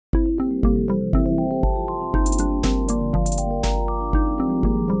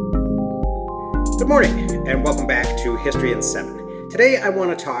morning, and welcome back to History in 7. Today I want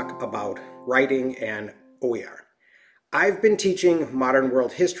to talk about writing and OER. I've been teaching modern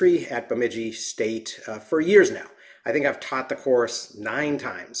world history at Bemidji State for years now. I think I've taught the course 9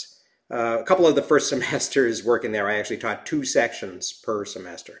 times. A couple of the first semesters working there, I actually taught 2 sections per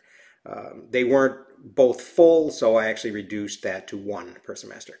semester. They weren't both full, so I actually reduced that to 1 per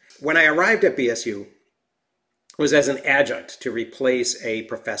semester. When I arrived at BSU, it was as an adjunct to replace a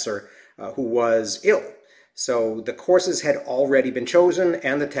professor who was ill. So the courses had already been chosen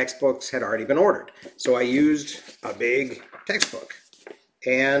and the textbooks had already been ordered. So I used a big textbook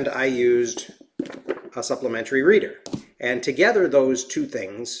and I used a supplementary reader. And together those 2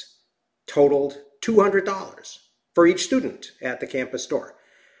 things totaled $200 for each student at the campus store.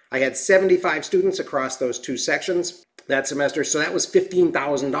 I had 75 students across those 2 sections that semester, so that was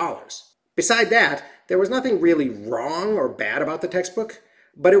 $15,000. Beside that, there was nothing really wrong or bad about the textbook.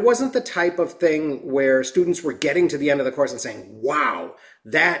 But it wasn't the type of thing where students were getting to the end of the course and saying, wow,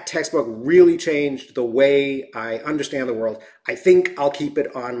 that textbook really changed the way I understand the world. I think I'll keep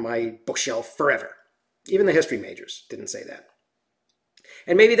it on my bookshelf forever. Even the history majors didn't say that.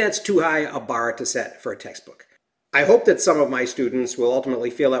 And maybe that's too high a bar to set for a textbook. I hope that some of my students will ultimately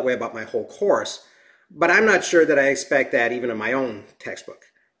feel that way about my whole course, but I'm not sure that I expect that even in my own textbook.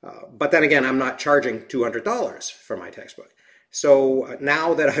 But then again, I'm not charging $200 for my textbook. So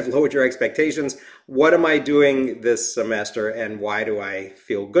now that I've lowered your expectations, what am I doing this semester and why do I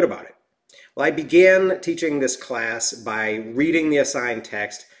feel good about it? Well, I began teaching this class by reading the assigned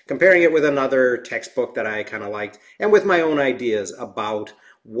text, comparing it with another textbook that I kind of liked, and with my own ideas about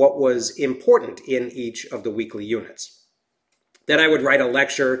what was important in each of the weekly units. Then I would write a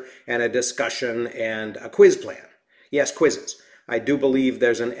lecture and a discussion and a quiz plan. Yes, quizzes. I do believe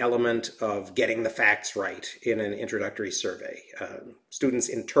there's an element of getting the facts right in an introductory survey. Students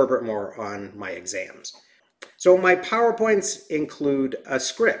interpret more on my exams. So my PowerPoints include a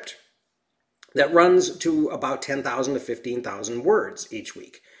script that runs to about 10,000 to 15,000 words each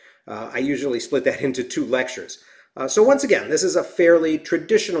week. I usually split that into 2 lectures. So once again, this is a fairly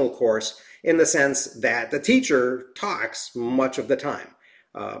traditional course in the sense that the teacher talks much of the time.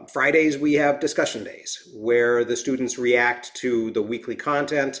 Fridays we have discussion days where the students react to the weekly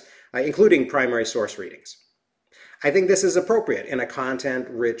content, including primary source readings. I think this is appropriate in a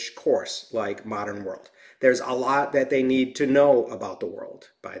content-rich course like Modern World. There's a lot that they need to know about the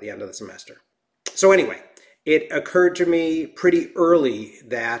world by the end of the semester. So anyway, it occurred to me pretty early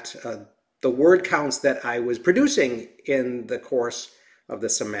that the word counts that I was producing in the course of the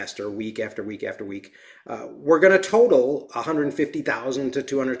semester, week after week after week, we're going to total 150,000 to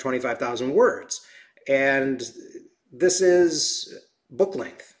 225,000 words. And this is book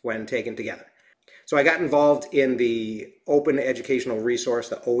length when taken together. So I got involved in the Open Educational Resource,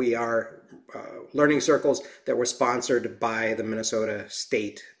 the OER learning circles that were sponsored by the Minnesota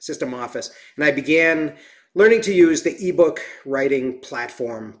State System Office. And I began learning to use the ebook writing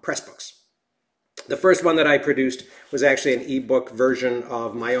platform Pressbooks. The first one that I produced was actually an ebook version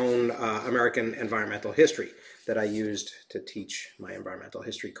of my own American environmental history that I used to teach my environmental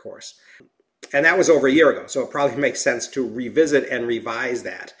history course. And that was over a year ago, so it probably makes sense to revisit and revise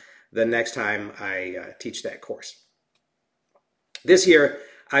that the next time I teach that course. This year,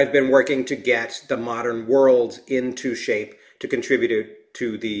 I've been working to get the Modern World into shape to contribute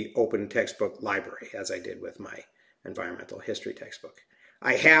to the open textbook library, as I did with my environmental history textbook.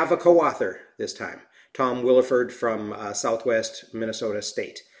 I have a co-author this time, Tom Williford from Southwest Minnesota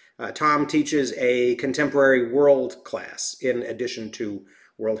State. Tom teaches a contemporary world class in addition to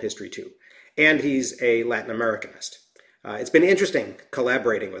World History 2, and he's a Latin Americanist. It's been interesting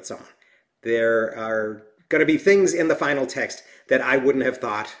collaborating with someone. There are going to be things in the final text that I wouldn't have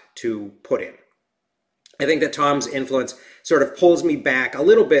thought to put in. I think that Tom's influence sort of pulls me back a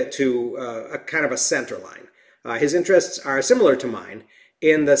little bit to a kind of a center line. His interests are similar to mine,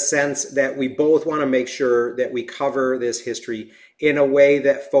 in the sense that we both want to make sure that we cover this history in a way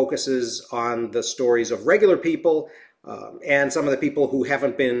that focuses on the stories of regular people and some of the people who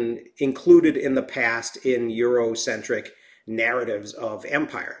haven't been included in the past in Eurocentric narratives of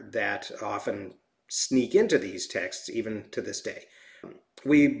empire that often sneak into these texts even to this day.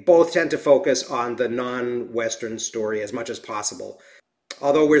 We both tend to focus on the non-Western story as much as possible,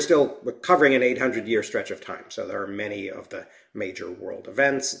 although we're still covering an 800-year stretch of time, so there are many of the major world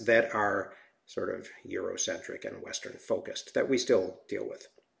events that are sort of Eurocentric and Western focused that we still deal with.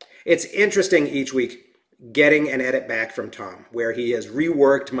 It's interesting each week getting an edit back from Tom where he has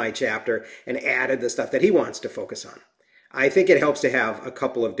reworked my chapter and added the stuff that he wants to focus on. I think it helps to have a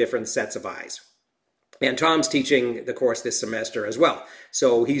couple of different sets of eyes. And Tom's teaching the course this semester as well,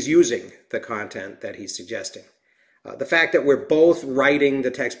 so he's using the content that he's suggesting. The fact that we're both writing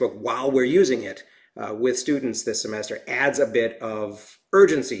the textbook while we're using it with students this semester adds a bit of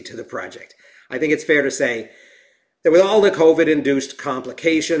urgency to the project. I think it's fair to say that with all the COVID-induced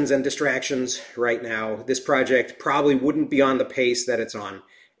complications and distractions right now, this project probably wouldn't be on the pace that it's on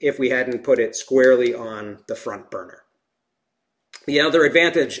if we hadn't put it squarely on the front burner. The other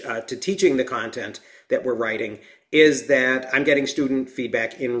advantage to teaching the content that we're writing is that I'm getting student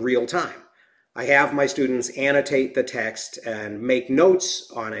feedback in real time. I have my students annotate the text and make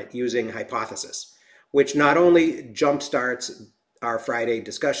notes on it using Hypothesis, which not only jumpstarts our Friday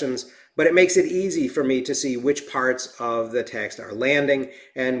discussions, but it makes it easy for me to see which parts of the text are landing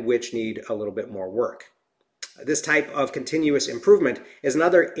and which need a little bit more work. This type of continuous improvement is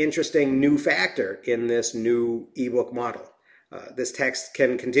another interesting new factor in this new ebook model. This text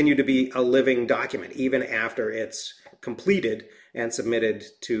can continue to be a living document even after it's completed and submitted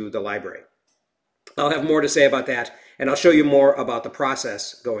to the library. I'll have more to say about that, and I'll show you more about the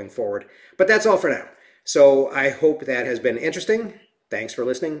process going forward. But that's all for now. So I hope that has been interesting. Thanks for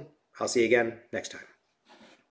listening. I'll see you again next time.